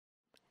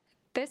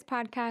This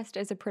podcast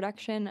is a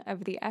production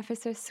of the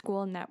Ephesus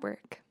School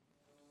Network.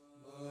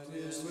 But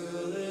his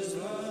will is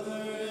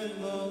rather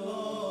in the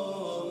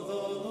law of the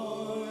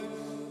Lord,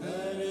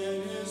 and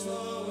in his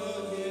law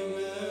will he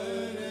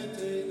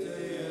meditate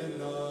day and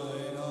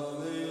night.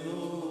 Alleluia.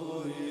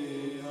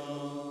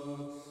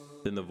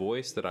 Then the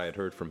voice that I had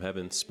heard from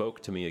heaven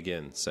spoke to me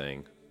again,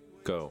 saying,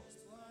 Go,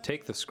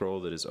 take the scroll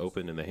that is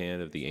open in the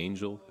hand of the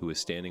angel who is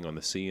standing on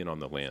the sea and on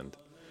the land.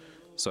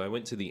 So I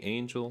went to the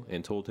angel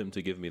and told him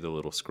to give me the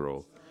little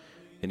scroll.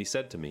 And he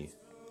said to me,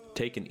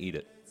 Take and eat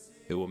it.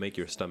 It will make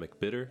your stomach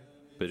bitter,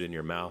 but in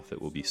your mouth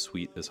it will be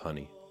sweet as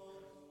honey.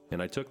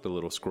 And I took the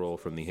little scroll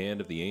from the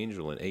hand of the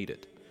angel and ate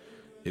it.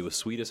 It was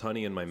sweet as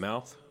honey in my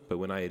mouth, but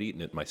when I had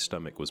eaten it, my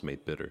stomach was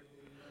made bitter.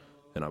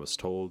 And I was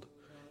told,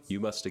 You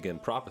must again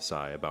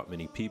prophesy about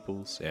many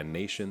peoples and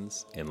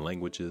nations and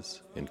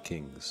languages and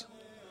kings.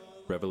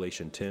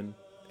 Revelation 10,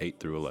 8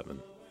 through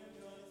 11.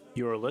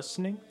 You are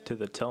listening to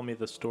the Tell Me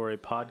the Story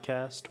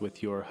podcast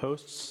with your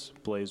hosts,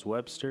 Blaze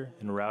Webster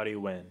and Rowdy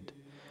Wind.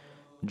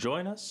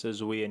 Join us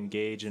as we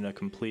engage in a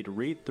complete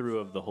read-through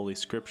of the Holy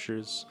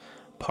Scriptures,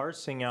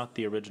 parsing out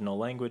the original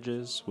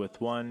languages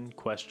with one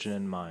question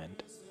in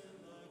mind.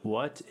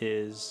 What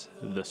is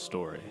the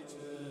story?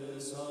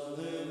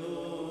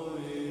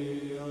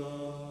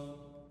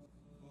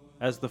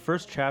 As the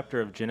first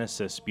chapter of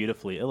Genesis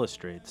beautifully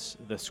illustrates,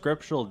 the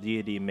scriptural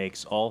deity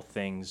makes all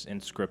things in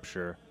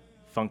Scripture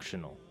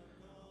functional.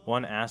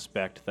 One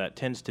aspect that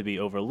tends to be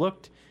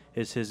overlooked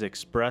is his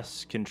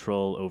express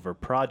control over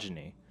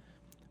progeny.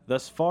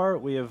 Thus far,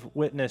 we have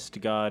witnessed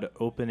God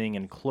opening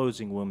and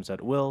closing wombs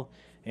at will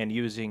and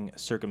using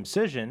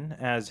circumcision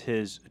as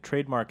his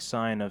trademark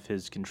sign of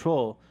his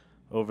control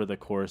over the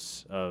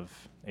course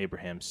of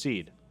Abraham's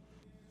seed.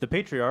 The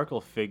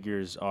patriarchal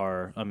figures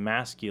are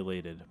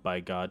emasculated by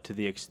God to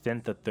the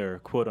extent that their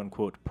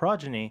quote-unquote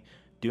progeny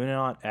do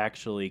not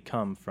actually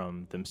come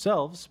from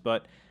themselves,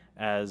 but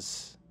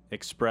as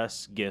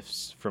express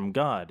gifts from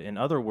God. In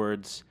other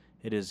words,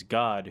 it is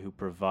God who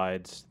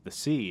provides the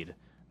seed,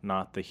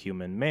 not the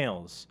human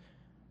males.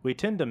 We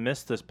tend to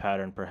miss this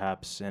pattern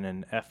perhaps in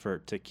an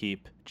effort to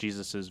keep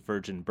Jesus'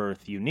 virgin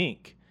birth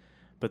unique,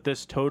 but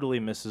this totally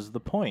misses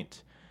the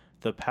point.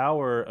 The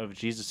power of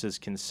Jesus'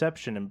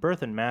 conception and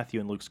birth in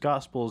Matthew and Luke's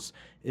Gospels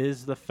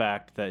is the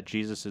fact that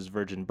Jesus'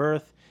 virgin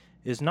birth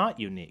is not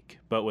unique,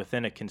 but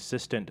within a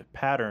consistent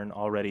pattern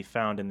already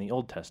found in the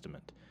Old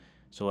Testament.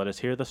 So let us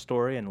hear the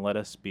story and let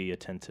us be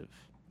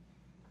attentive.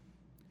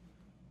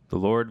 The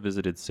Lord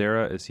visited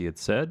Sarah as he had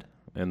said,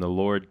 and the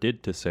Lord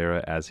did to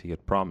Sarah as he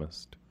had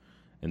promised.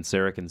 And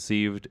Sarah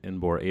conceived and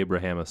bore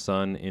Abraham a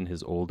son in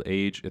his old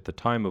age at the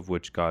time of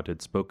which God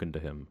had spoken to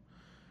him.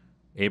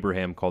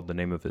 Abraham called the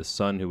name of his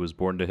son who was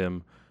born to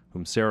him,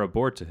 whom Sarah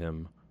bore to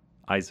him,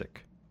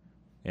 Isaac.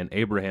 And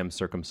Abraham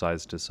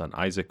circumcised his son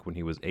Isaac when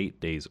he was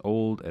 8 days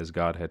old, as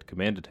God had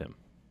commanded him.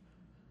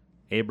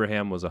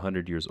 Abraham was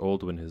 100 years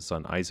old when his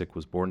son Isaac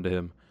was born to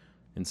him.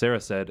 And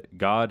Sarah said,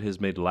 God has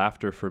made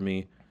laughter for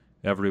me.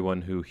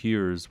 Everyone who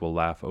hears will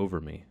laugh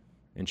over me.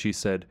 And she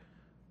said,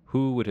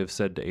 Who would have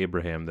said to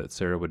Abraham that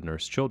Sarah would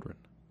nurse children?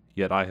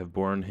 Yet I have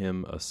borne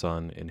him a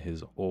son in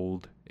his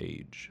old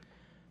age.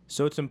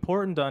 So it's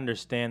important to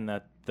understand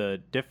that the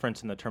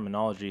difference in the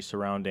terminology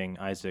surrounding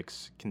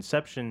Isaac's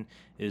conception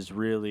is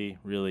really,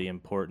 really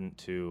important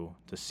to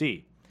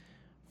see.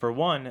 For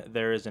one,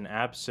 there is an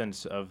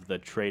absence of the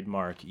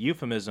trademark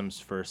euphemisms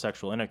for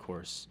sexual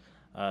intercourse.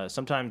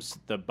 Sometimes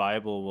the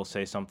Bible will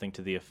say something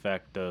to the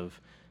effect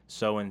of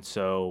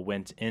so-and-so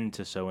went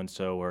into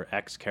so-and-so, or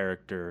X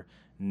character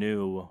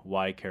knew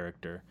Y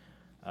character.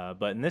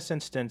 But in this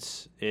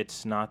instance,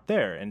 it's not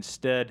there.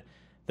 Instead,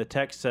 the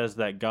text says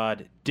that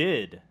God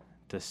did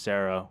to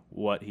Sarah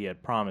what he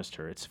had promised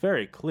her. It's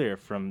very clear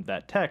from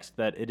that text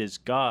that it is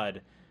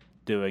God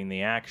doing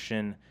the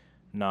action,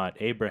 not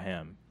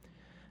Abraham.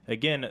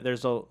 Again,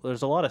 there's a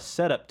lot of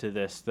setup to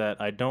this that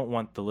I don't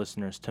want the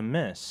listeners to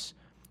miss.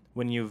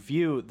 When you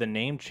view the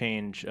name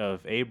change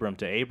of Abram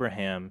to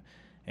Abraham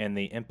and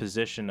the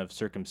imposition of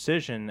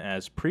circumcision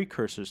as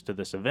precursors to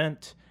this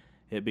event,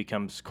 it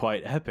becomes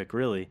quite epic,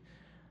 really.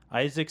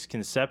 Isaac's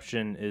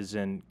conception is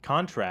in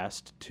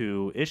contrast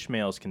to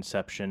Ishmael's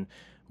conception,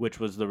 which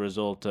was the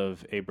result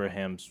of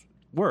Abraham's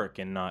work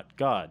and not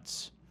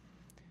God's.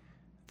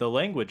 The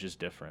language is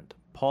different.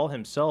 Paul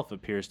himself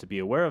appears to be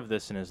aware of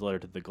this in his letter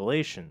to the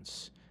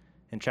Galatians.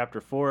 In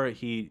chapter 4,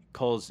 he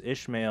calls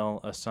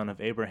Ishmael a son of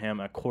Abraham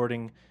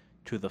according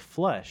to the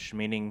flesh,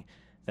 meaning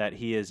that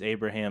he is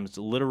Abraham's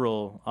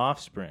literal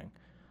offspring.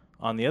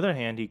 On the other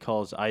hand, he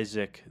calls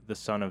Isaac the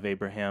son of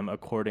Abraham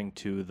according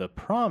to the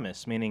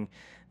promise, meaning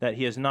that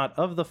he is not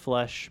of the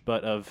flesh,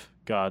 but of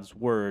God's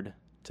word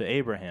to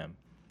Abraham.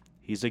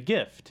 He's a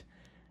gift,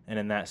 and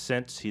in that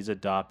sense, he's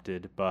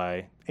adopted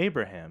by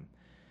Abraham.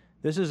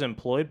 This is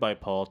employed by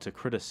Paul to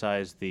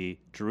criticize the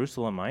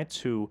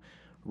Jerusalemites who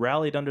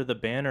rallied under the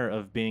banner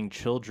of being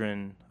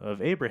children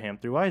of Abraham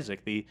through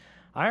Isaac. The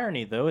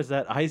irony, though, is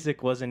that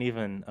Isaac wasn't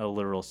even a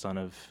literal son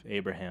of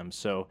Abraham,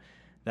 so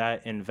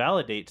that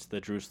invalidates the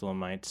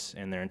Jerusalemites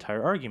and their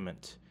entire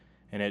argument.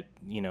 And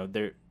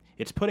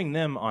It's putting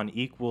them on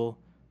equal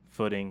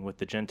footing with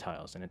the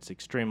Gentiles, and it's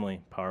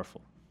extremely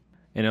powerful.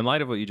 And in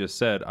light of what you just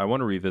said, I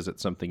want to revisit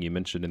something you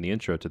mentioned in the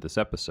intro to this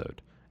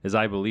episode, as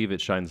I believe it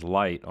shines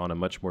light on a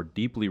much more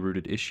deeply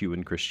rooted issue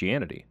in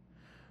Christianity.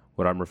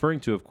 What I'm referring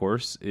to, of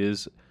course,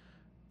 is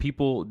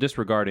people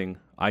disregarding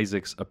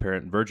Isaac's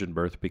apparent virgin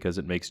birth because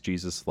it makes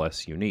Jesus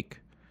less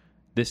unique.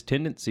 This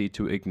tendency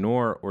to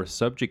ignore or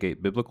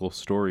subjugate biblical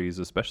stories,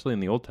 especially in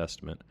the Old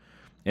Testament,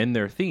 and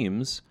their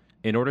themes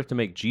in order to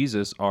make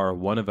Jesus our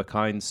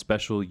one-of-a-kind,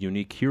 special,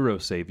 unique hero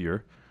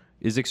savior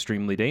is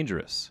extremely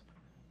dangerous.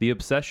 The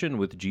obsession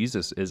with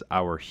Jesus as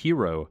our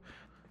hero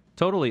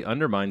totally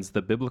undermines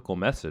the biblical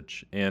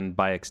message, and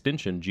by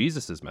extension,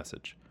 Jesus'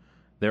 message.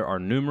 There are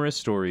numerous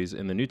stories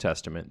in the New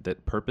Testament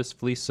that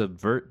purposefully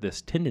subvert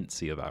this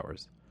tendency of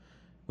ours.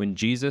 When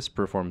Jesus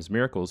performs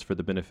miracles for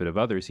the benefit of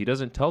others, he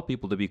doesn't tell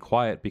people to be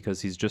quiet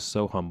because he's just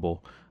so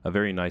humble, a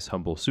very nice,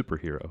 humble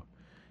superhero.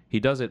 He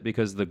does it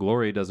because the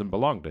glory doesn't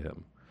belong to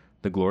him.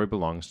 The glory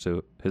belongs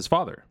to his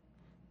Father.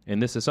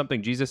 And this is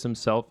something Jesus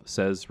himself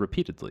says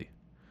repeatedly.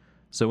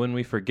 So when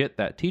we forget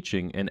that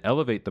teaching and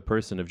elevate the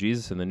person of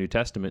Jesus in the New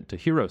Testament to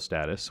hero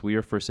status, we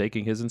are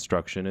forsaking his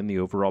instruction and the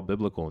overall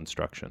biblical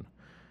instruction.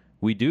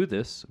 We do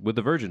this with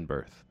the virgin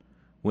birth.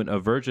 When a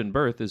virgin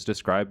birth is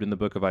described in the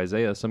book of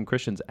Isaiah, some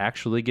Christians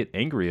actually get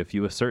angry if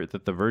you assert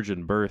that the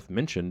virgin birth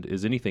mentioned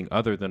is anything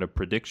other than a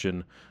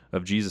prediction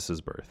of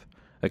Jesus' birth,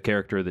 a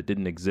character that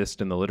didn't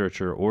exist in the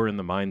literature or in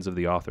the minds of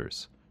the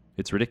authors.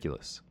 It's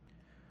ridiculous.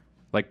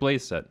 Like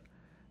Blaise said,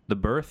 the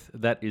birth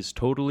that is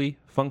totally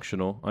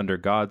functional under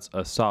God's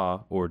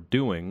asa, or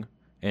doing,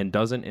 and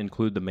doesn't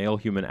include the male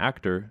human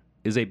actor,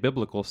 is a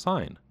biblical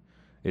sign.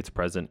 It's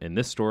present in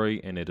this story,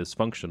 and it is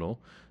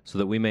functional, so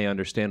that we may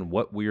understand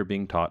what we are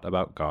being taught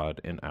about God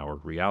and our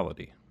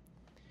reality.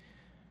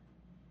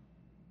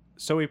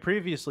 So we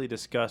previously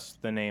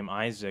discussed the name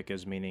Isaac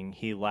as meaning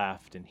he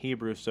laughed in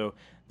Hebrew, so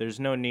there's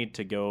no need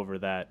to go over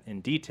that in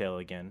detail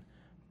again.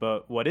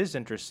 But what is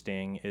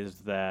interesting is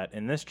that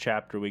in this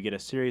chapter we get a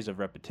series of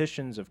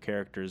repetitions of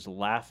characters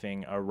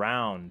laughing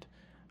around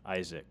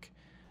Isaac.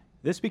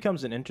 This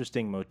becomes an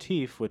interesting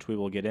motif, which we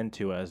will get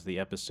into as the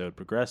episode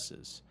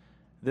progresses.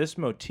 This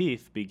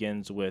motif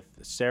begins with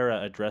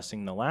Sarah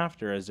addressing the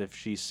laughter as if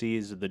she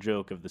sees the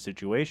joke of the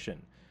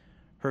situation.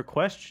 Her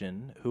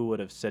question, who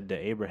would have said to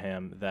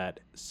Abraham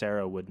that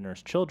Sarah would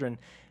nurse children,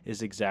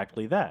 is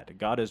exactly that.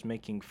 God is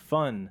making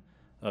fun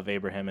of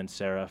Abraham and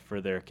Sarah for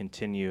their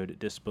continued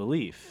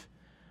disbelief.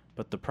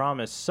 But the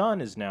promised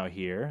son is now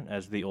here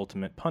as the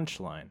ultimate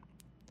punchline.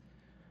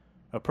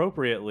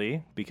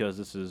 Appropriately, because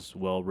this is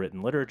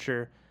well-written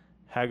literature,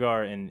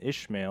 Hagar and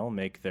Ishmael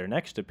make their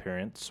next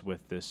appearance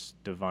with this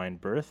divine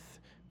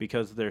birth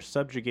because their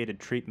subjugated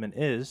treatment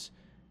is,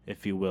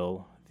 if you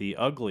will, the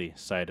ugly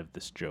side of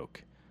this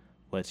joke.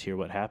 Let's hear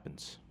what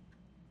happens.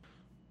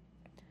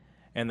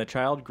 And the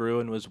child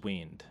grew and was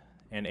weaned,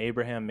 and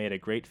Abraham made a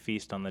great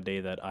feast on the day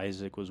that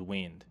Isaac was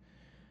weaned.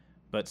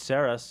 But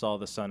Sarah saw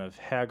the son of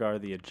Hagar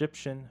the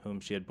Egyptian, whom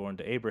she had borne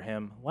to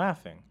Abraham,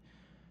 laughing.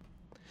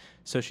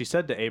 So she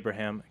said to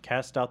Abraham,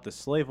 "Cast out the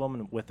slave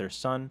woman with her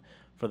son,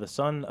 for the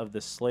son of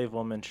this slave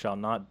woman shall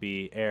not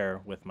be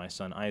heir with my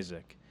son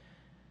Isaac."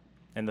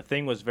 And the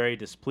thing was very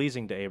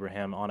displeasing to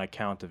Abraham on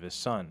account of his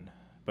son.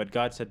 But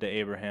God said to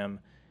Abraham,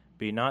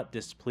 "Be not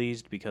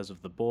displeased because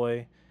of the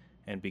boy,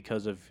 and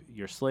because of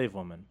your slave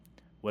woman.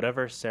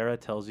 Whatever Sarah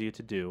tells you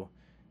to do,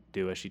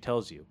 do as she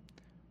tells you.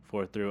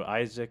 For through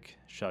Isaac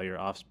shall your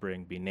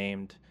offspring be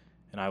named,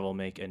 and I will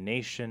make a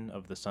nation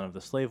of the son of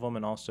the slave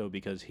woman also,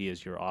 because he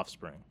is your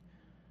offspring."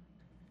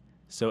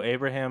 So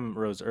Abraham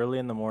rose early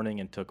in the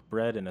morning and took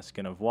bread and a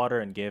skin of water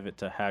and gave it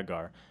to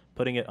Hagar,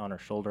 putting it on her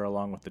shoulder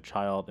along with the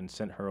child, and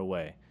sent her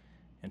away.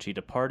 And she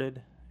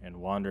departed and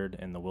wandered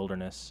in the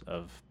wilderness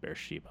of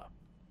Beersheba.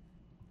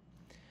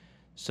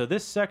 So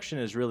this section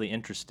is really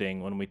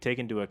interesting when we take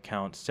into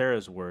account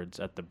Sarah's words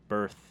at the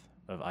birth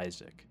of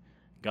Isaac.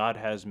 God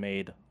has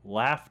made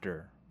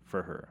laughter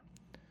for her.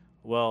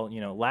 Well,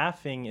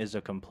 laughing is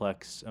a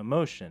complex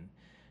emotion,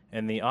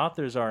 and the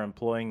authors are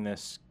employing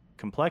this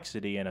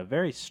complexity in a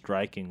very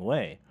striking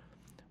way.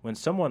 When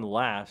someone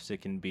laughs,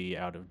 it can be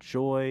out of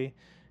joy,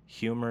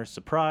 humor,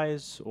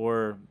 surprise,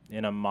 or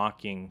in a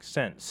mocking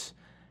sense.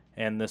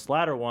 And this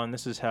latter one,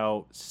 this is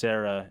how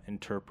Sarah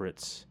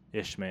interprets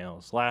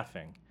Ishmael's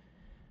laughing.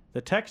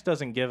 The text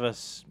doesn't give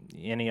us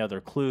any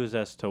other clues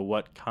as to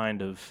what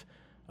kind of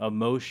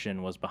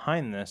emotion was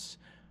behind this,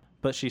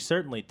 but she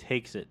certainly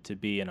takes it to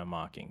be in a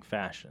mocking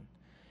fashion.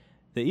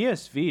 The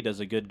ESV does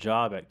a good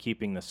job at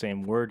keeping the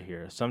same word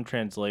here. Some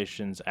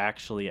translations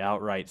actually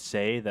outright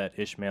say that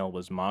Ishmael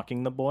was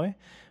mocking the boy,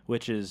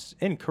 which is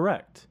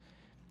incorrect.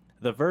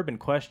 The verb in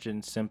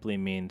question simply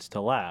means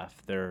to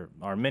laugh. There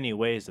are many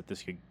ways that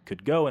this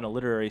could go in a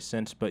literary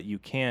sense, but you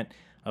can't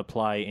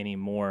apply any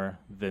more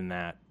than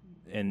that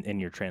in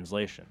your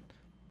translation.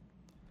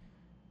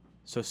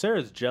 So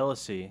Sarah's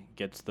jealousy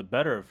gets the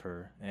better of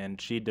her, and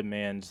she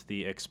demands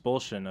the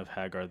expulsion of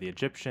Hagar the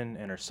Egyptian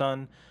and her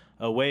son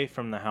away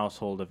from the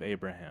household of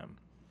Abraham.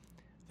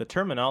 The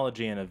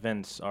terminology and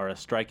events are a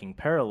striking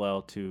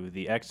parallel to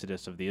the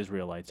exodus of the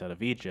Israelites out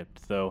of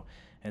Egypt, though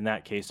in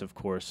that case, of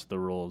course, the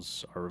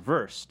roles are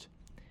reversed.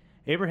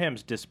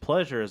 Abraham's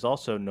displeasure is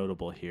also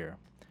notable here.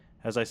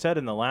 As I said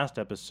in the last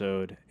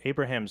episode,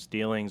 Abraham's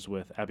dealings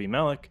with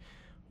Abimelech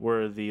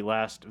were the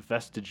last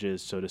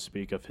vestiges, so to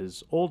speak, of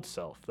his old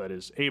self, that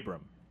is,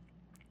 Abram.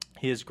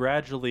 He is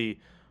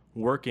gradually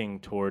working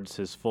towards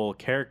his full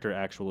character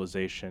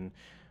actualization,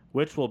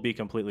 which will be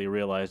completely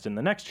realized in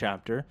the next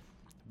chapter,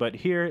 but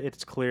here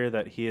it's clear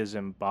that he is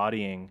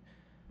embodying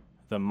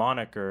the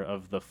moniker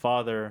of the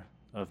father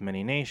of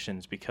many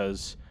nations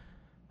because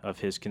of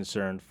his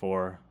concern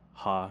for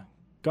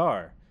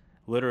Hagar,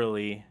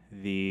 literally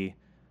the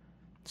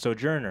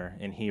sojourner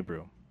in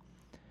Hebrew.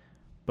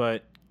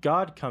 But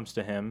God comes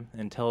to him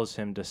and tells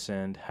him to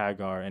send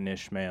Hagar and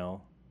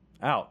Ishmael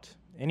out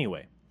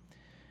anyway.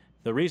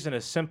 The reason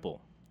is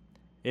simple.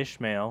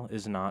 Ishmael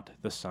is not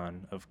the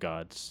son of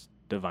God's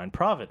divine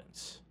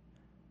providence.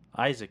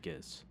 Isaac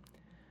is.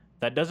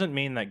 That doesn't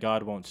mean that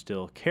God won't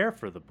still care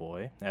for the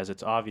boy, as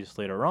it's obvious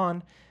later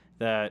on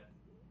that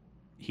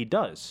he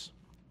does.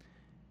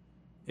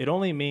 It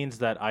only means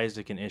that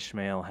Isaac and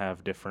Ishmael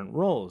have different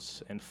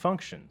roles and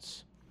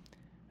functions,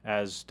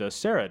 as does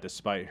Sarah,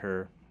 despite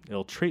her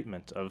ill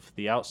treatment of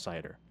the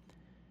outsider.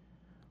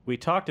 We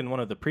talked in one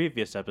of the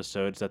previous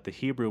episodes that the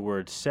Hebrew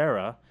word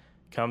Sarah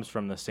comes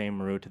from the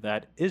same root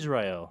that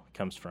Israel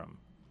comes from.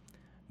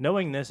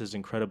 Knowing this is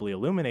incredibly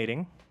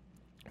illuminating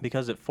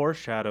because it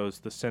foreshadows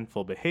the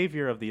sinful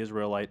behavior of the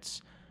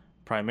Israelites,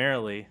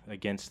 primarily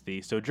against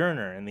the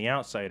sojourner and the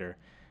outsider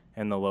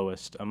and the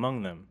lowest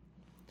among them.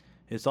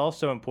 It's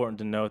also important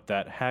to note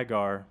that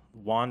Hagar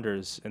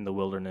wanders in the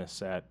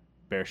wilderness at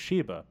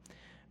Beersheba.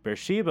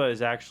 Beersheba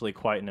is actually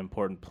quite an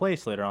important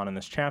place later on in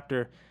this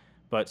chapter,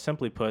 but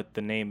simply put,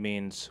 the name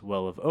means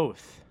well of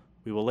oath.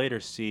 We will later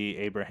see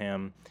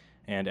Abraham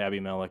and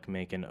Abimelech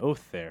make an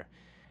oath there.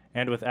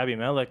 And with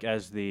Abimelech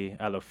as the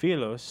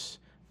Alophilos,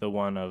 the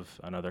one of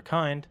another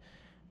kind,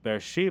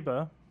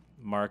 Beersheba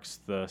marks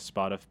the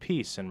spot of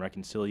peace and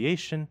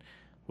reconciliation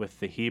with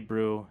the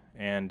Hebrew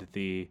and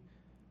the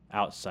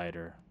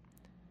outsider.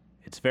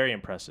 It's very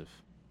impressive.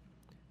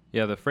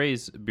 Yeah, the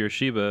phrase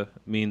Beersheba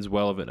means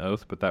well of an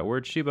oath, but that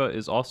word Sheba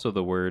is also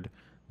the word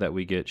that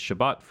we get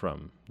Shabbat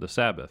from, the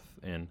Sabbath,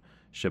 and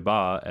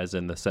Sheba as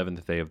in the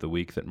seventh day of the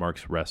week that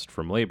marks rest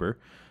from labor.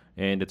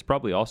 And it's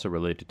probably also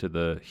related to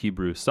the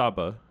Hebrew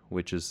Saba,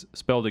 which is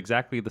spelled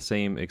exactly the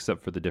same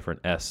except for the different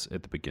S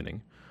at the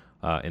beginning.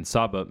 And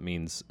Saba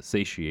means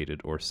satiated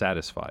or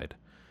satisfied.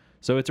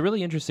 So it's a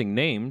really interesting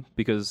name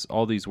because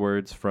all these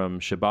words from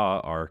Sheba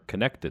are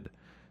connected.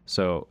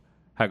 So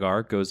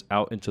Hagar goes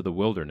out into the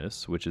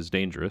wilderness, which is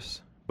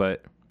dangerous,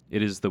 but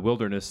it is the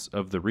wilderness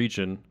of the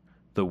region,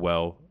 the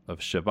well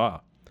of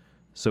Sheba.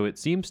 So it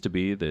seems to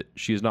be that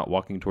she is not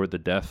walking toward the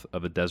death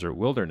of a desert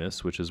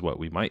wilderness, which is what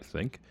we might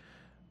think,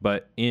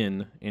 but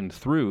in and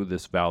through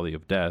this valley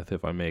of death,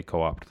 if I may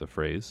co-opt the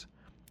phrase,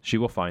 she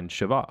will find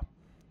Sheba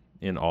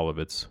in all of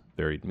its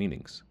varied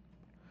meanings.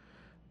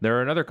 There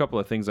are another couple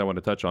of things I want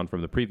to touch on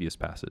from the previous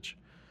passage.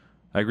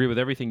 I agree with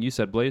everything you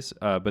said, Blaise,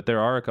 but there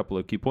are a couple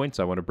of key points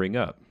I want to bring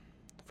up.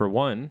 For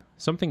one,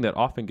 something that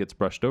often gets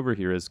brushed over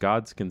here is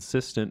God's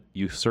consistent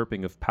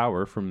usurping of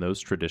power from those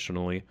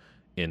traditionally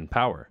in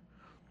power.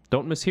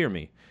 Don't mishear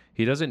me.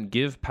 He doesn't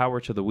give power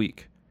to the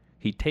weak.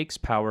 He takes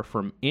power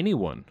from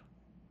anyone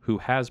who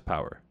has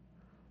power.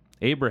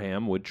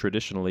 Abraham would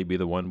traditionally be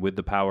the one with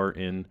the power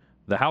in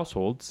the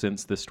household,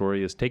 since this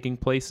story is taking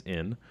place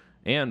in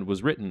and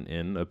was written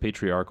in a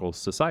patriarchal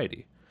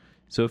society.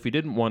 So if he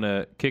didn't want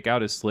to kick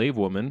out his slave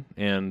woman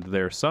and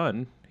their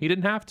son, he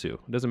didn't have to.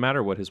 It doesn't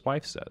matter what his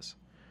wife says.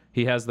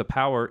 He has the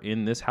power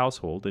in this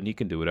household, and he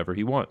can do whatever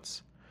he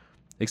wants.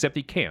 Except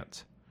he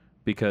can't,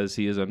 because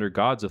he is under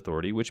God's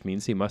authority, which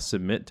means he must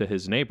submit to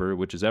his neighbor,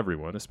 which is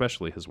everyone,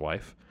 especially his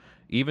wife,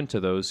 even to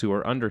those who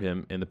are under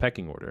him in the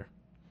pecking order.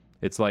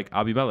 It's like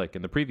Abimelech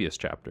in the previous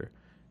chapter.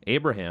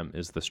 Abraham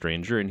is the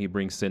stranger, and he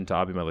brings sin to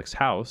Abimelech's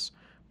house,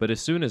 but as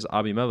soon as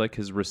Abimelech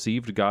has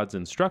received God's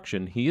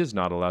instruction, he is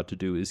not allowed to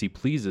do as he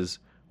pleases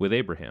with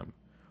Abraham.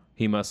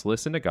 He must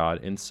listen to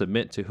God and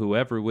submit to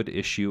whoever would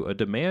issue a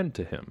demand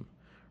to him,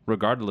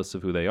 regardless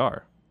of who they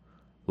are.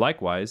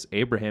 Likewise,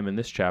 Abraham in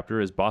this chapter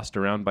is bossed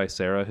around by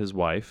Sarah, his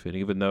wife, and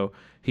even though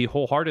he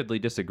wholeheartedly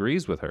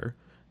disagrees with her,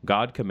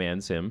 God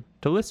commands him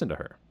to listen to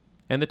her.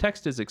 And the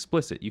text is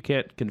explicit. You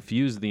can't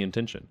confuse the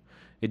intention.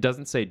 It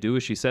doesn't say, do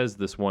as she says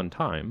this one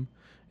time.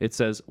 It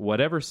says,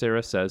 whatever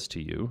Sarah says to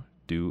you,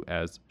 do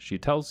as she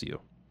tells you.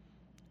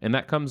 And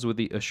that comes with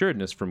the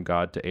assuredness from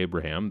God to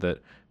Abraham that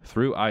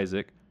through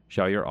Isaac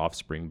shall your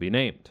offspring be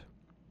named.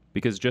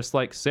 Because just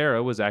like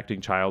Sarah was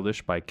acting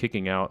childish by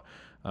kicking out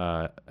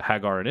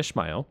Hagar and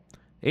Ishmael,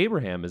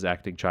 Abraham is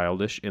acting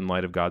childish in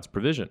light of God's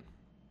provision.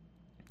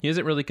 He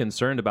isn't really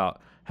concerned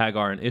about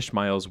Hagar and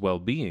Ishmael's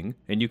well-being,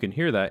 and you can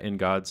hear that in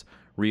God's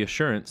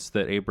reassurance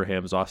that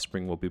Abraham's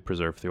offspring will be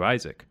preserved through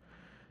Isaac.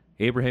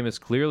 Abraham is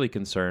clearly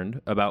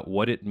concerned about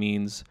what it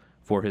means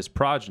for his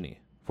progeny,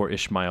 for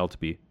Ishmael to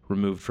be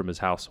removed from his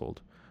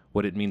household,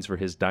 what it means for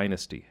his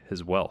dynasty,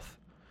 his wealth.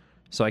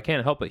 So I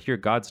can't help but hear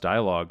God's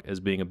dialogue as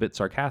being a bit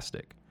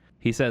sarcastic.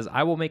 He says,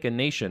 I will make a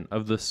nation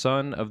of the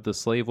son of the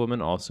slave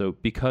woman also,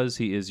 because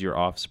he is your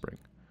offspring.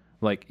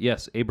 Like,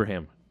 yes,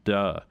 Abraham,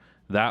 duh.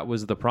 That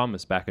was the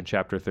promise back in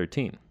chapter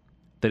 13.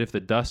 That if the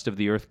dust of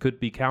the earth could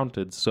be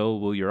counted, so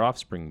will your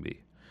offspring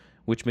be.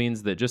 Which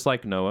means that just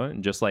like Noah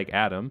and just like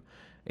Adam,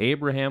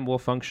 Abraham will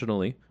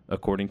functionally,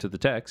 according to the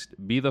text,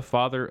 be the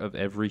father of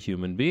every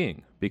human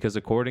being. Because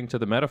according to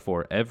the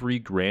metaphor, every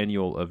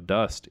granule of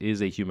dust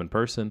is a human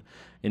person,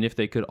 and if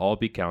they could all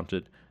be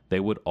counted, they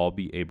would all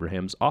be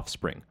Abraham's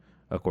offspring,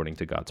 according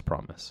to God's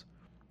promise.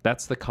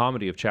 That's the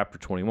comedy of chapter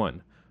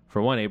 21.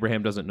 For one,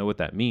 Abraham doesn't know what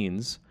that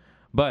means,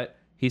 but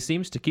he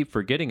seems to keep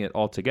forgetting it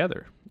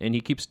altogether, and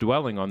he keeps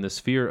dwelling on this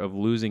fear of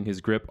losing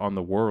his grip on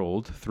the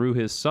world through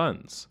his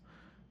sons.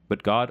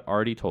 But God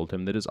already told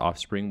him that his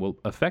offspring will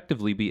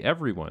effectively be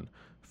everyone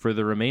for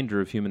the remainder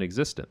of human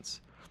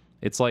existence.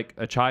 It's like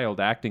a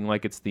child acting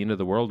like it's the end of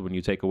the world when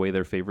you take away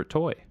their favorite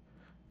toy.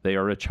 They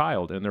are a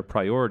child, and their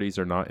priorities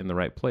are not in the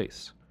right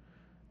place.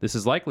 This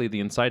is likely the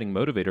inciting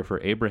motivator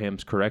for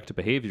Abraham's correct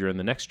behavior in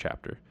the next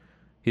chapter.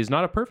 He's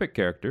not a perfect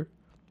character,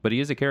 but he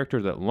is a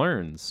character that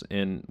learns,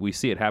 and we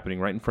see it happening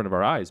right in front of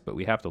our eyes, but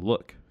we have to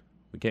look.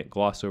 We can't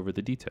gloss over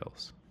the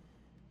details.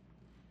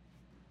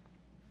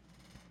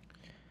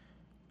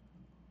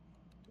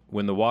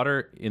 When the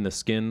water in the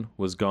skin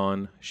was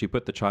gone, she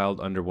put the child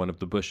under one of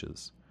the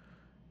bushes.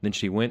 Then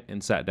she went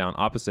and sat down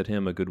opposite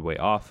him a good way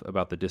off,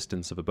 about the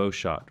distance of a bow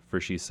shot, for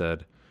she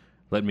said,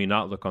 Let me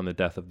not look on the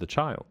death of the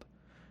child.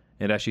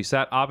 And as she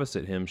sat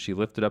opposite him, she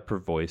lifted up her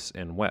voice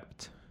and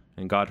wept.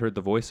 And God heard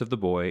the voice of the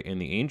boy,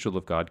 and the angel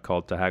of God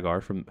called to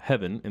Hagar from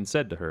heaven and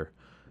said to her,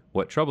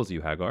 What troubles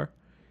you, Hagar?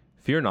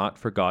 Fear not,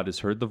 for God has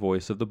heard the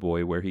voice of the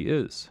boy where he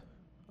is.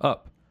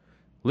 Up,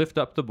 lift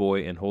up the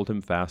boy and hold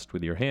him fast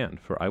with your hand,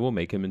 for I will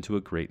make him into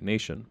a great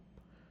nation.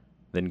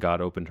 Then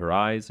God opened her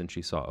eyes, and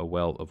she saw a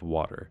well of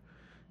water.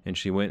 And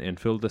she went and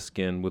filled the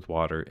skin with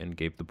water and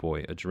gave the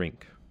boy a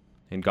drink.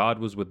 And God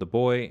was with the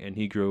boy, and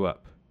he grew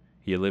up.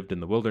 He lived in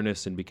the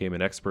wilderness and became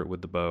an expert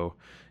with the bow.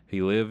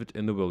 He lived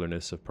in the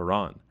wilderness of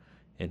Paran,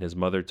 and his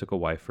mother took a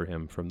wife for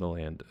him from the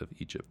land of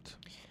Egypt.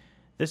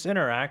 This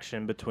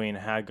interaction between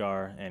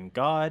Hagar and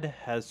God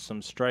has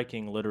some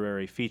striking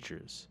literary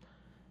features.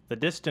 The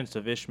distance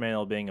of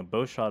Ishmael being a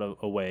bowshot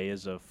away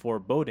is a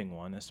foreboding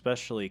one,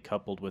 especially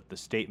coupled with the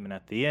statement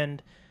at the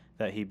end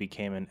that he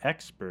became an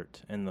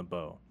expert in the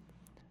bow.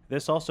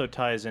 This also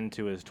ties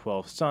into his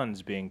 12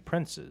 sons being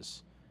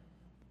princes.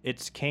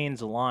 It's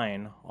Cain's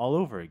line all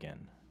over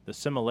again. The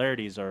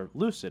similarities are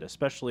lucid,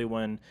 especially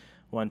when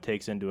one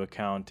takes into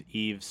account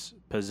Eve's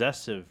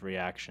possessive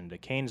reaction to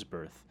Cain's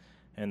birth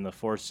and the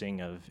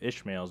forcing of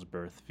Ishmael's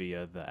birth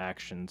via the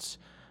actions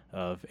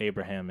of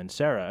Abraham and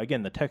Sarah.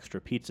 Again, the text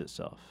repeats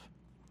itself.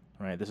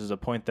 Right? This is a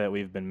point that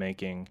we've been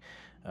making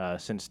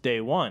since day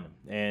one,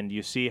 and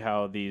you see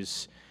how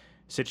these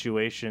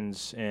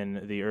situations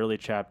in the early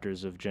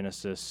chapters of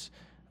Genesis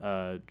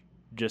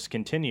just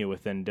continue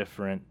within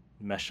different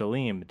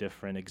meshalim,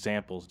 different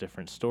examples,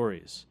 different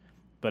stories.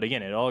 But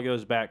again, it all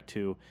goes back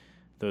to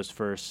those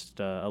first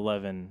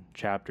 11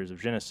 chapters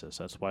of Genesis.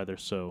 That's why they're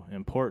so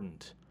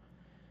important.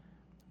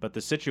 But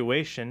the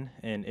situation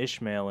in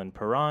Ishmael and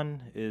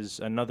Paran is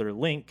another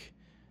link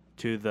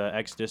to the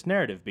Exodus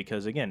narrative,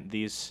 because again,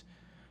 these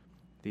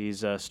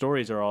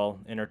stories are all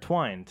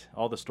intertwined.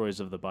 All the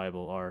stories of the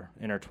Bible are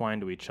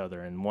intertwined to each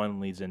other, and one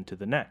leads into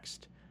the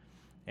next.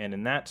 And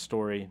in that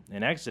story,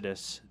 in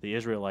Exodus, the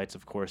Israelites,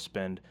 of course,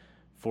 spend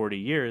 40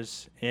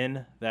 years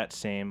in that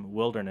same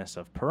wilderness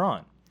of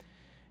Paran.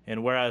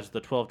 And whereas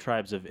the 12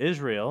 tribes of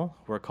Israel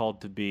were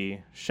called to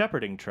be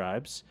shepherding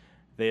tribes,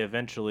 they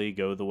eventually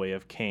go the way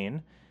of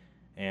Cain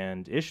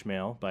and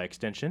Ishmael by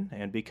extension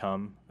and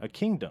become a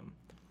kingdom.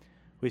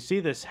 We see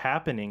this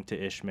happening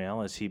to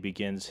Ishmael as he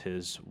begins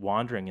his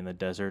wandering in the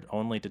desert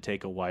only to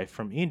take a wife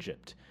from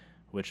Egypt,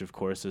 which of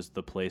course is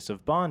the place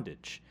of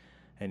bondage,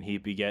 and he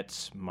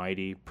begets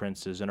mighty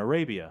princes in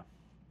Arabia.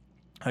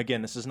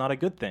 Again, this is not a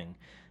good thing,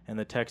 and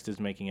the text is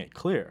making it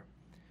clear.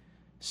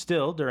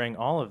 Still, during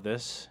all of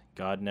this,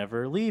 God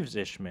never leaves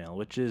Ishmael,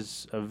 which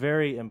is a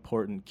very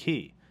important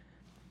key.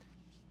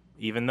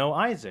 Even though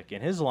Isaac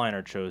and his line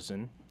are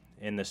chosen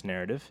in this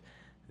narrative,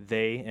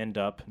 they end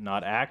up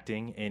not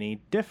acting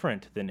any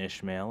different than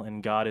Ishmael,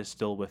 and God is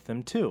still with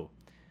them too.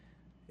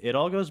 It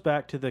all goes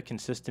back to the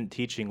consistent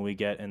teaching we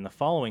get in the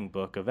following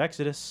book of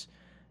Exodus,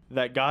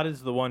 that God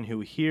is the one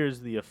who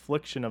hears the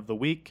affliction of the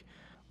weak,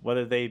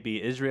 whether they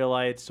be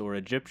Israelites or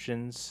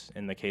Egyptians,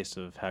 in the case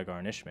of Hagar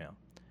and Ishmael.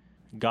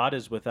 God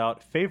is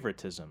without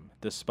favoritism,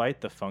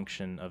 despite the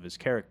function of his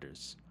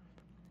characters.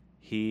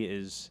 He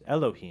is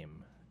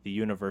Elohim, the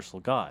universal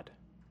God.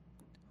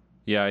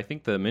 Yeah, I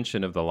think the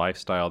mention of the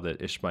lifestyle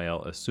that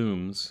Ishmael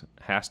assumes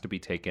has to be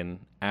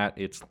taken at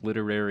its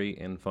literary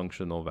and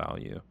functional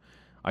value.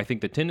 I think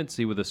the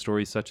tendency with a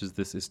story such as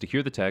this is to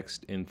hear the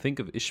text and think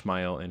of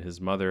Ishmael and his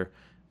mother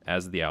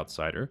as the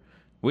outsider,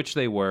 which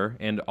they were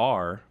and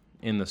are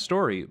in the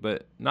story,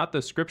 but not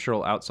the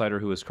scriptural outsider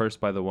who is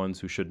cursed by the ones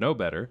who should know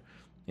better,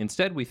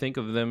 Instead, we think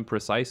of them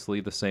precisely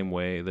the same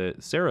way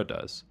that Sarah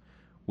does.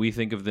 We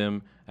think of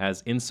them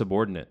as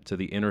insubordinate to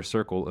the inner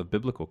circle of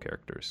biblical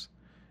characters.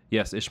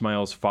 Yes,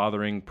 Ishmael's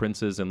fathering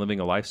princes and living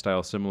a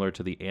lifestyle similar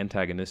to the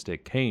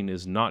antagonistic Cain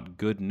is not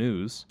good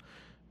news,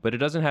 but it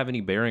doesn't have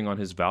any bearing on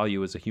his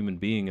value as a human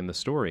being in the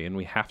story, and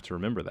we have to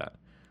remember that.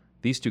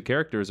 These two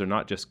characters are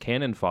not just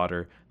cannon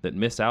fodder that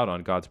miss out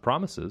on God's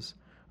promises,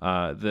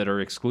 that are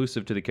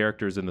exclusive to the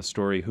characters in the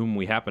story whom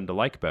we happen to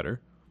like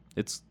better.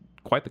 It's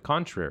quite the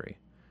contrary.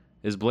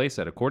 As Blaise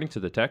said, according to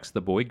the text,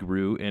 the boy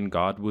grew and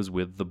God was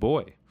with the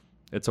boy.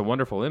 It's a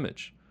wonderful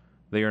image.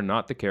 They are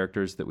not the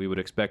characters that we would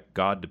expect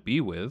God to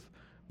be with,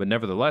 but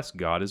nevertheless,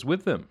 God is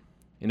with them.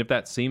 And if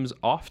that seems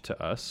off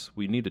to us,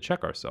 we need to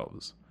check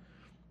ourselves.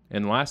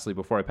 And lastly,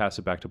 before I pass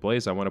it back to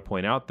Blaise, I want to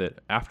point out that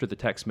after the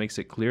text makes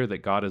it clear that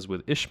God is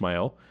with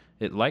Ishmael,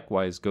 it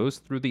likewise goes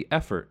through the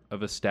effort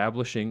of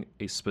establishing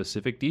a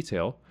specific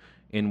detail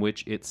in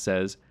which it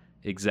says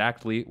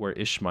exactly where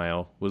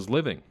Ishmael was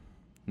living.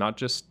 Not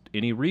just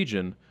any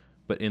region,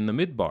 but in the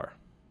Midbar,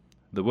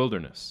 the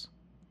wilderness.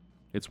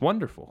 It's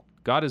wonderful.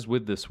 God is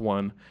with this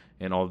one,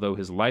 and although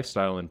his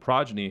lifestyle and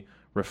progeny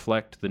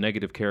reflect the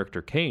negative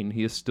character Cain,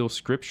 he is still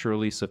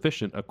scripturally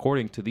sufficient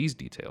according to these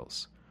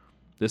details.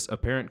 This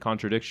apparent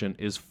contradiction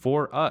is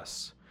for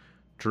us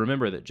to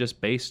remember that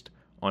just based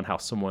on how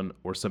someone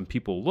or some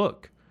people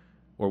look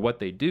or what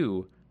they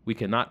do, we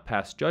cannot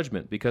pass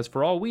judgment because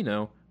for all we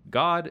know,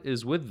 God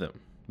is with them,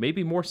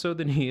 maybe more so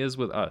than he is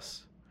with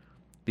us.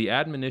 The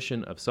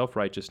admonition of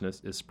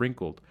self-righteousness is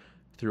sprinkled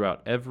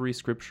throughout every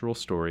scriptural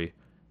story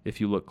if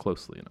you look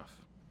closely enough.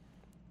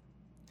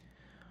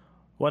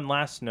 One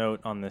last note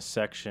on this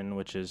section,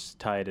 which is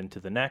tied into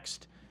the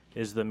next,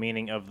 is the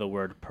meaning of the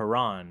word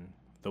Paran,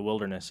 the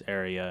wilderness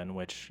area in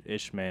which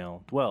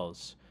Ishmael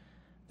dwells.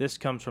 This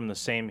comes from the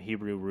same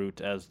Hebrew root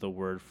as the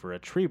word for a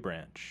tree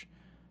branch.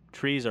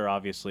 Trees are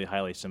obviously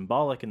highly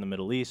symbolic in the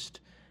Middle East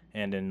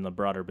and in the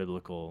broader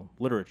biblical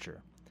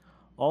literature.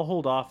 I'll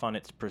hold off on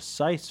its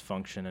precise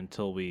function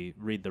until we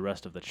read the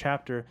rest of the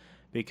chapter,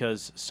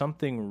 because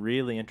something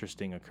really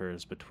interesting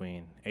occurs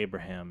between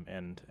Abraham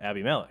and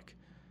Abimelech.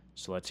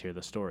 So let's hear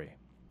the story.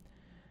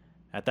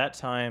 At that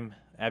time,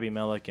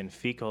 Abimelech and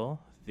Phicol,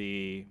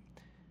 the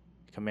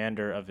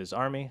commander of his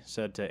army,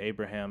 said to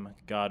Abraham,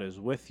 God is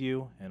with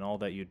you in all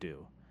that you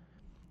do.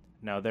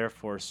 Now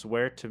therefore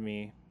swear to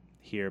me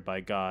here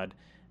by God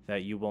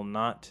that you will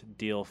not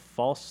deal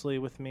falsely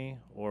with me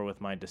or with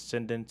my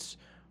descendants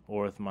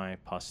or with my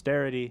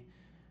posterity,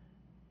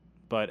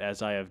 but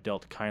as I have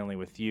dealt kindly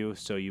with you,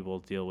 so you will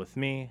deal with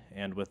me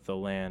and with the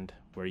land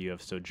where you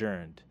have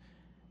sojourned.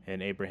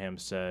 And Abraham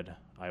said,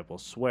 I will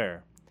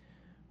swear.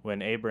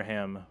 When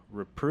Abraham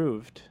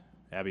reproved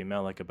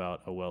Abimelech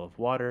about a well of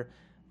water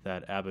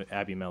that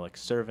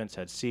Abimelech's servants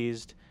had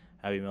seized,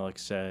 Abimelech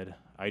said,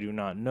 I do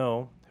not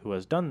know who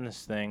has done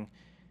this thing.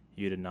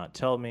 You did not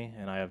tell me,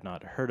 and I have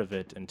not heard of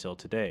it until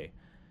today.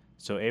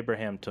 So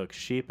Abraham took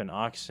sheep and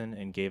oxen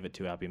and gave it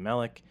to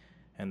Abimelech,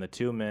 and the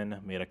two men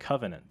made a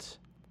covenant.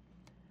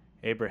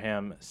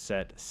 Abraham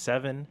set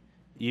 7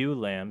 ewe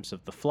lambs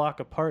of the flock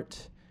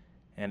apart,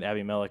 and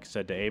Abimelech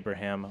said to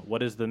Abraham,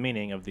 What is the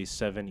meaning of these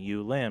 7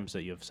 ewe lambs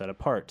that you have set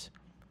apart?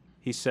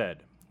 He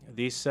said,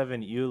 These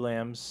 7 ewe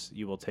lambs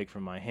you will take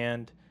from my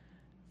hand,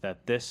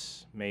 that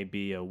this may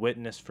be a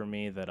witness for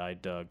me that I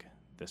dug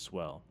this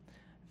well.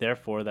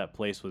 Therefore that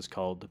place was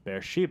called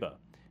Beersheba,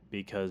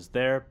 because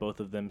there both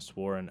of them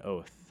swore an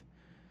oath.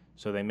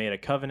 So they made a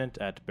covenant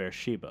at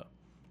Beersheba.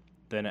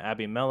 Then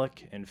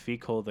Abimelech and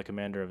Phicol, the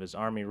commander of his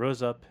army,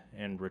 rose up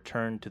and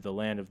returned to the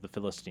land of the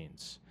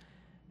Philistines.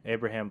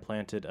 Abraham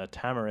planted a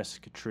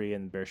tamarisk tree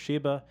in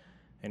Beersheba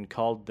and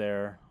called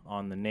there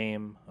on the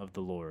name of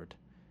the Lord,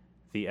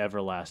 the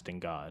everlasting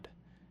God.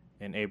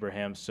 And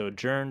Abraham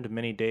sojourned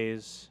many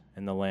days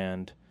in the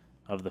land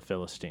of the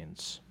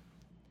Philistines.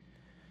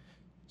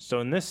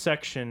 So in this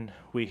section,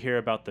 we hear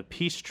about the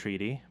peace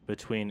treaty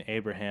between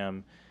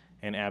Abraham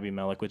and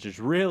Abimelech, which is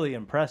really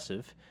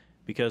impressive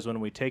because when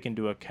we take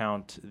into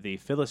account the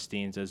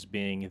Philistines as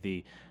being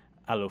the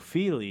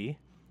Alophili,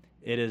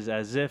 it is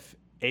as if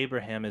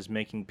Abraham is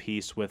making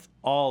peace with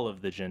all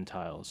of the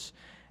Gentiles.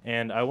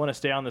 And I want to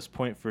stay on this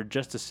point for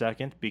just a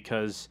second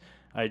because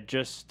I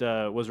just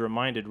was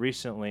reminded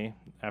recently,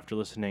 after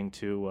listening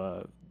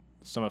to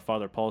some of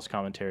Father Paul's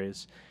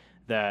commentaries,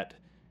 that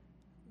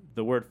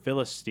the word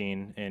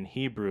Philistine in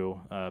Hebrew,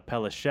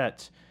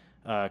 Peleshet,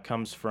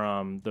 comes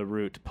from the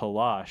root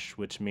palash,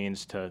 which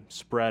means to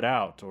spread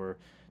out or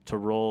to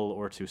roll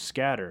or to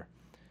scatter.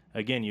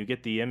 Again, you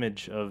get the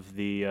image of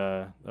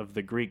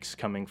the Greeks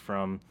coming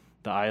from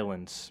the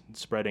islands,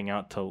 spreading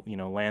out to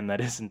land that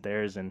isn't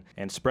theirs,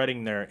 and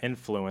spreading their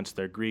influence,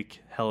 their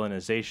Greek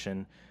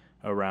Hellenization,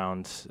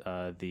 around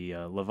the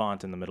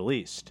Levant in the Middle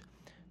East.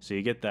 So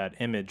you get that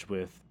image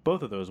with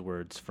both of those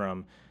words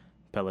from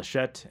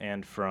Peleshet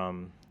and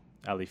from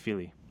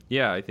Alophili.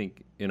 Yeah, I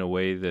think in a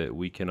way that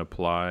we can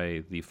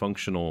apply the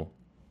functional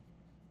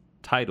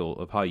title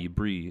of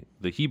Ha-Yibri,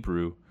 the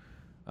Hebrew,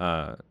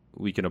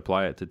 we can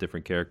apply it to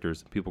different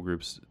characters and people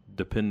groups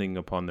depending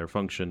upon their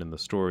function in the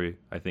story.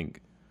 I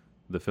think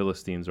the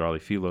Philistines or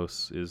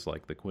Aliphilos is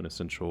like the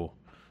quintessential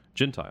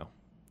Gentile.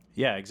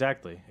 Yeah,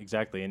 exactly.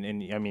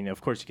 And I mean,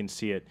 of course, you can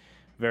see it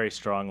very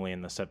strongly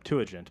in the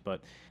Septuagint,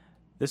 but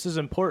this is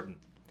important.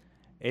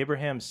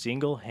 Abraham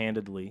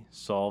single-handedly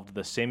solved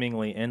the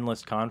seemingly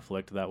endless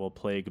conflict that will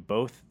plague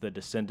both the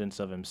descendants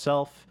of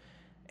himself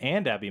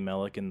and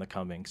Abimelech in the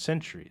coming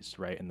centuries,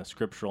 right, in the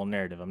scriptural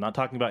narrative. I'm not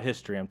talking about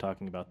history, I'm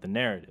talking about the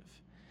narrative.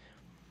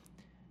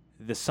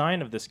 The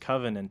sign of this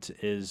covenant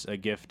is a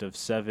gift of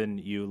 7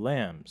 ewe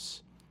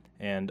lambs,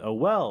 and a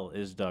well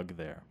is dug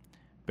there.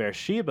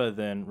 Beersheba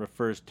then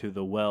refers to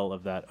the well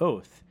of that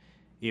oath,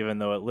 even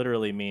though it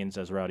literally means,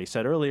 as Rowdy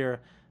said earlier,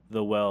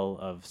 the well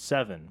of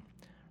 7.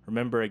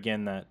 Remember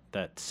again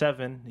that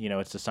 7,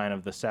 it's a sign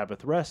of the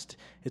Sabbath rest.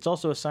 It's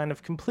also a sign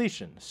of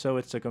completion. So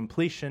it's a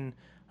completion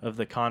of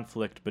the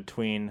conflict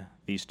between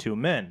these two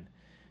men.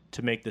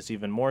 To make this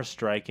even more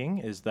striking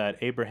is that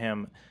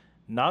Abraham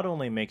not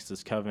only makes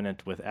this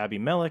covenant with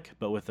Abimelech,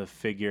 but with a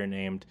figure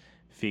named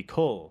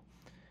Phicol,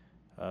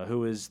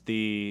 who is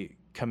the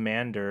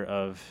commander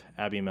of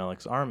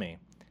Abimelech's army.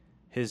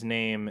 His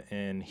name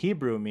in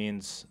Hebrew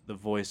means the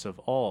voice of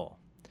all.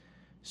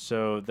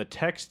 So the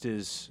text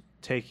is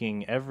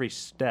taking every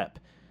step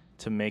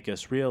to make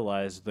us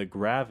realize the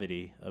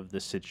gravity of the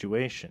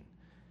situation.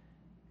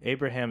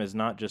 Abraham is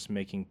not just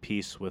making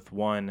peace with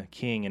one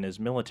king and his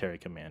military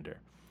commander.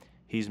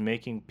 He's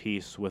making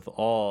peace with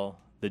all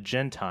the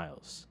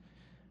Gentiles.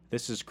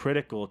 This is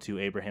critical to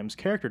Abraham's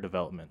character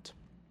development.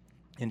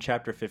 In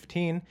chapter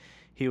 15,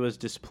 he was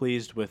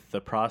displeased with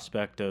the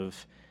prospect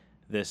of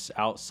this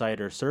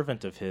outsider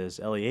servant of his,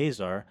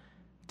 Eleazar,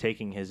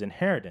 taking his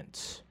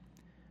inheritance.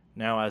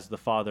 Now, as the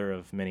father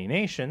of many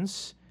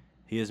nations,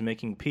 he is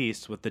making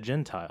peace with the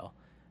Gentile.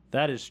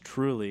 That is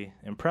truly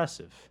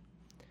impressive.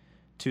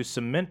 To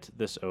cement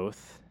this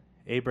oath,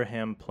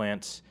 Abraham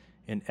plants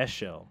an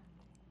eshel,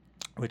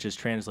 which is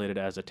translated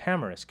as a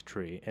tamarisk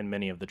tree in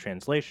many of the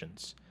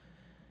translations.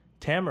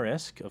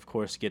 Tamarisk, of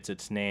course, gets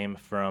its name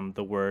from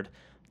the word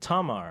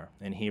tamar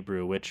in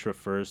Hebrew, which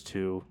refers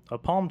to a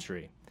palm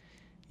tree.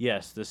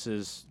 Yes, this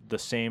is the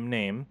same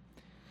name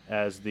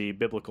as the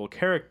biblical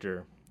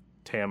character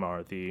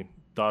Tamar, the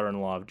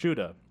daughter-in-law of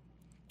Judah,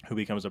 who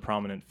becomes a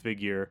prominent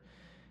figure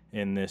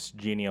in this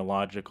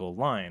genealogical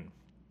line.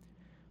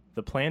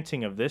 The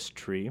planting of this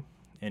tree,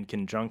 in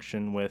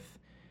conjunction with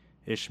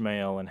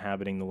Ishmael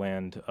inhabiting the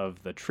land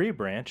of the tree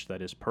branch,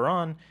 that is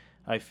Paran,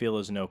 I feel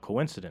is no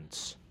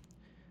coincidence.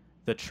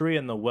 The tree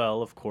and the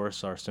well, of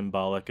course, are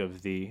symbolic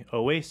of the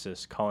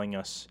oasis calling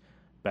us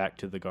back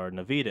to the Garden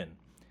of Eden.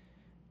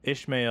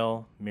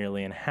 Ishmael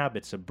merely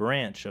inhabits a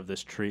branch of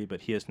this tree,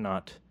 but he is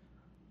not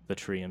the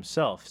tree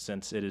himself,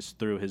 since it is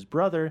through his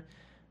brother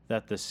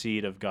that the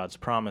seed of God's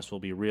promise will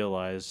be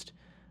realized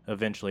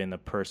eventually in the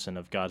person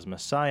of God's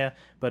Messiah.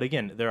 But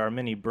again, there are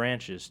many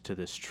branches to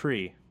this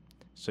tree,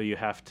 so you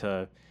have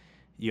to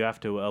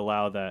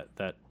allow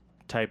that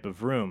type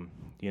of room.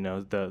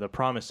 The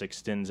promise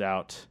extends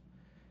out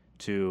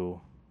to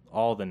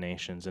all the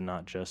nations and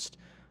not just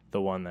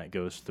the one that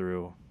goes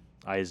through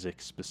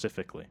Isaac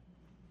specifically.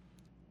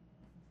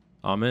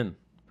 Amen.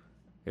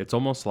 It's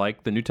almost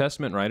like the New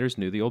Testament writers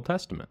knew the Old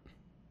Testament.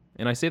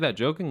 And I say that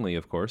jokingly,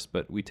 of course,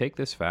 but we take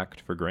this fact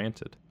for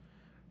granted.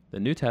 The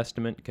New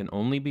Testament can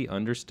only be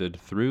understood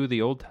through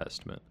the Old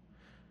Testament.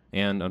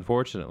 And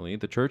unfortunately,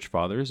 the Church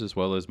Fathers, as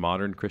well as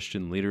modern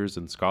Christian leaders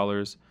and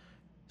scholars,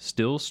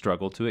 still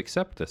struggle to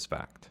accept this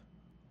fact.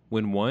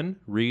 When one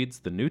reads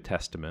the New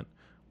Testament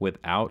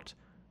without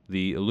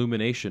the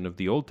illumination of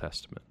the Old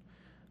Testament,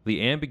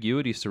 the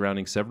ambiguity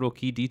surrounding several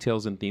key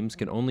details and themes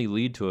can only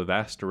lead to a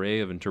vast array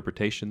of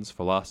interpretations,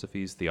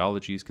 philosophies,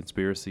 theologies,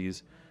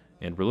 conspiracies,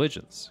 and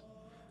religions.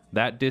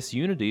 That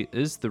disunity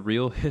is the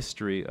real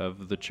history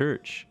of the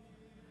church,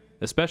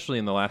 especially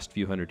in the last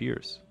few hundred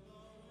years.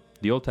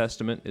 The Old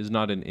Testament is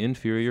not an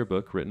inferior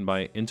book written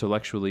by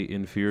intellectually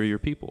inferior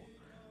people.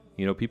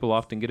 People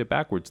often get it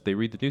backwards. They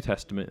read the New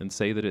Testament and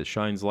say that it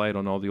shines light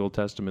on all the Old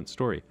Testament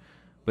story,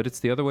 but it's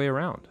the other way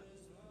around.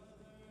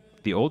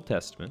 The Old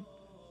Testament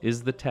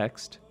is the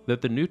text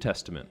that the New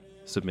Testament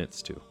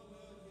submits to,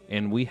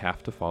 and we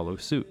have to follow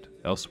suit,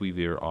 else we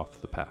veer off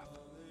the path.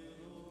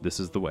 This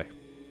is the way.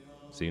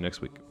 See you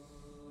next week.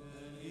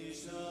 He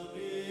shall